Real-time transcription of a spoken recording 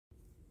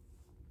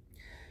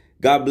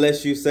God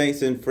bless you,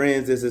 saints and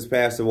friends. This is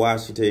Pastor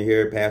Washington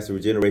here, Pastor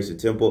Regeneration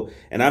Temple,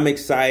 and I'm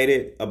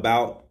excited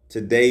about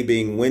today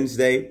being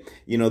Wednesday.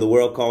 You know, the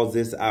world calls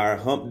this our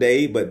hump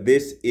day, but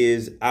this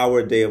is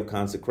our day of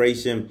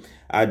consecration,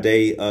 our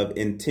day of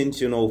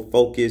intentional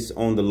focus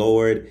on the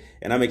Lord.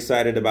 And I'm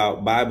excited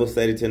about Bible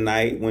study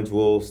tonight, which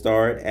will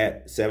start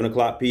at 7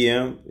 o'clock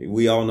p.m.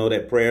 We all know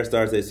that prayer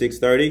starts at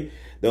 6:30.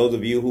 Those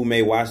of you who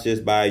may watch this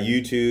by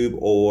YouTube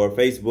or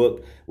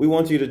Facebook, we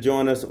want you to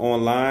join us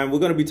online. We're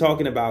going to be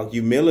talking about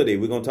humility.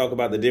 We're going to talk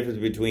about the difference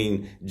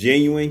between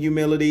genuine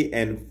humility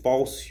and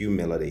false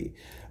humility.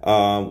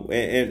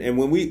 And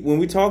when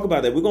we talk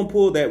about that, we're going to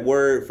pull that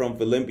word from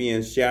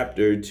Philippians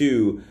chapter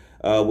 2,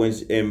 when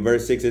in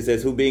verse 6 it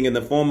says, who being in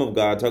the form of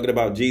God, talking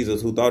about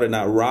Jesus, who thought it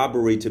not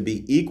robbery to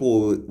be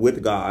equal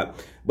with God.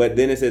 But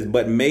then it says,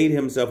 but made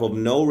himself of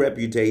no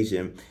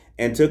reputation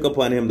and took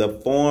upon him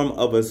the form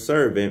of a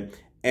servant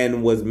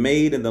and was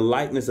made in the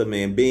likeness of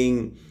man,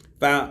 being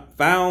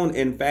found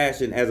in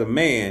fashion as a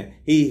man,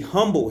 he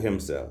humbled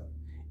himself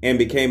and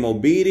became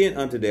obedient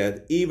unto death,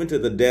 even to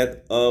the death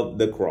of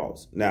the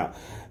cross. Now,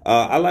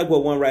 I like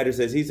what one writer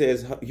says. He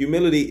says,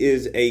 humility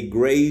is a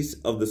grace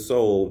of the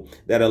soul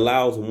that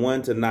allows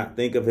one to not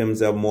think of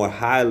himself more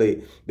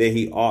highly than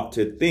he ought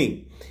to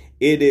think.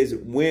 It is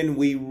when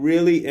we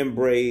really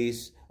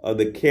embrace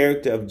the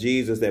character of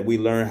Jesus that we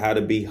learn how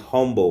to be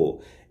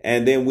humble.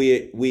 And then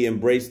we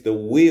embrace the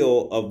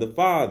will of the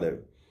Father.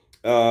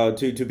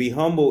 To be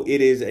humble,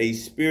 it is a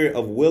spirit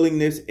of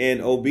willingness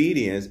and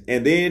obedience.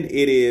 And then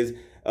it is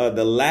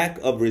the lack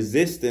of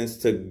resistance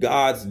to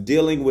God's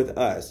dealing with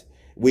us.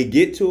 We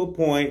get to a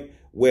point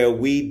where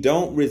we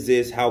don't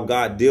resist how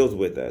God deals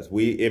with us.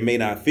 It may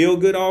not feel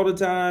good all the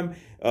time.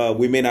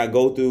 We may not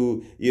go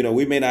through,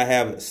 we may not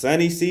have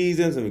sunny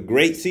seasons and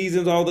great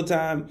seasons all the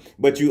time,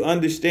 but you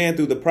understand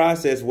through the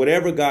process,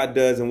 whatever God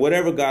does and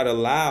whatever God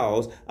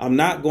allows, I'm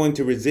not going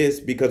to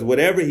resist, because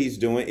whatever he's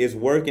doing is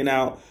working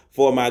out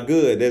for my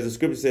good. There's a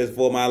scripture that says,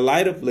 for my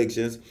light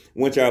afflictions,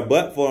 which are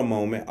but for a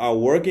moment, are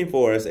working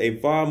for us a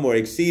far more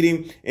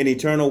exceeding and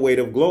eternal weight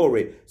of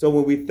glory. So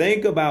when we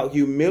think about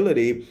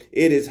humility,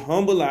 it is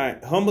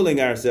humbling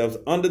ourselves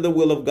under the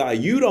will of God.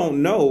 You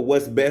don't know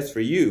what's best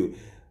for you.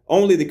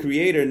 Only the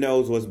Creator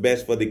knows what's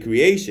best for the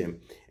creation.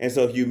 And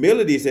so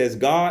humility says,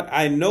 God,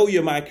 I know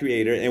you're my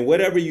creator, and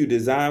whatever you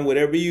design,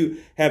 whatever you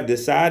have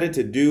decided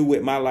to do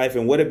with my life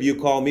and whatever you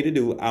call me to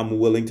do, I'm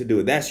willing to do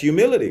it. That's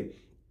humility.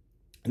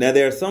 Now,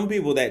 there are some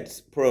people that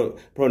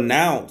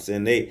pronounce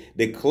and they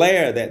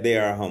declare that they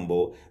are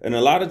humble. And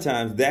a lot of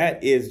times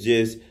that is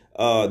just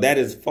that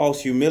is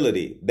false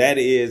humility. That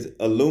is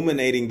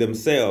illuminating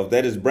themselves.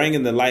 That is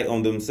bringing the light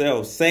on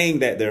themselves, saying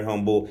that they're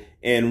humble.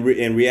 And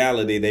in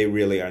reality, they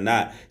really are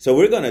not. So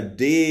we're going to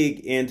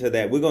dig into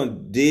that. We're going to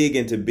dig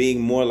into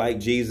being more like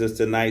Jesus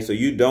tonight. So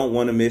you don't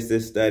want to miss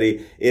this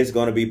study. It's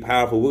going to be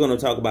powerful. We're going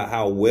to talk about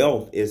how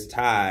wealth is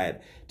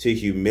tied to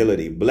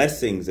humility.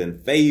 Blessings and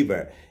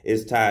favor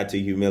is tied to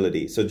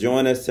humility. So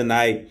join us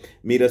tonight.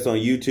 Meet us on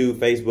YouTube,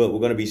 Facebook. We're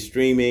going to be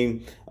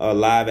streaming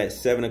live at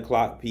 7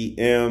 o'clock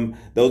p.m.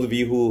 Those of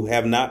you who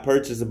have not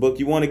purchased a book,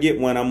 you want to get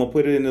one, I'm going to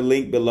put it in the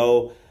link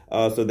below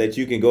so that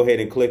you can go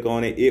ahead and click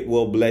on it. It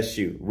will bless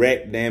you.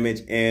 Wreck,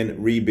 damage,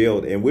 and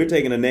rebuild. And we're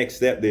taking the next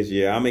step this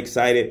year. I'm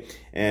excited,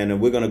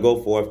 and we're going to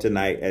go forth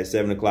tonight at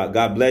 7 o'clock.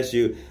 God bless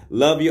you.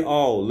 Love you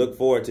all. Look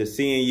forward to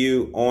seeing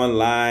you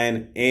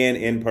online and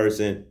in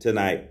person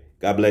tonight.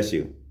 God bless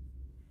you.